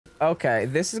Okay,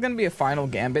 this is going to be a final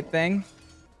gambit thing.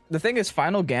 The thing is,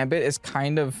 final gambit is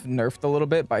kind of nerfed a little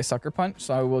bit by sucker punch,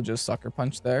 so I will just sucker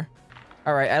punch there.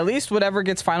 All right, at least whatever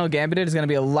gets final gambited is going to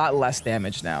be a lot less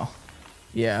damage now.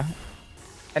 Yeah.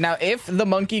 And now if the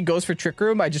monkey goes for trick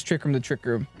room, I just trick room the trick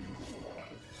room.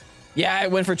 Yeah, I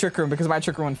went for trick room because my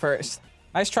trick room went first.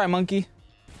 Nice try, monkey.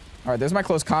 All right, there's my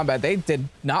close combat. They did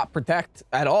not protect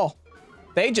at all.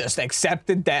 They just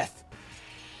accepted death.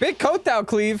 Big Kotao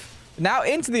cleave. Now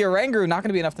into the Oranguru. Not going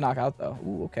to be enough to knock out, though.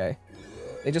 Ooh, okay.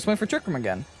 They just went for trick room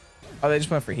again. Oh, they just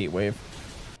went for heat wave.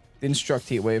 They instruct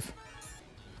heat wave.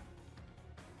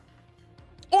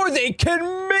 Or they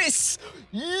can miss.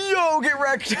 Yo, get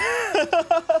wrecked.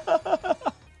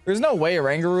 There's no way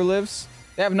Oranguru lives.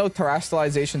 They have no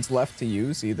terrestrializations left to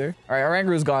use either. All right,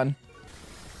 Oranguru's gone.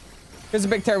 Here's a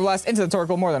big Terror Blast into the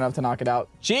Torkoal. More than enough to knock it out.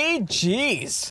 GG's.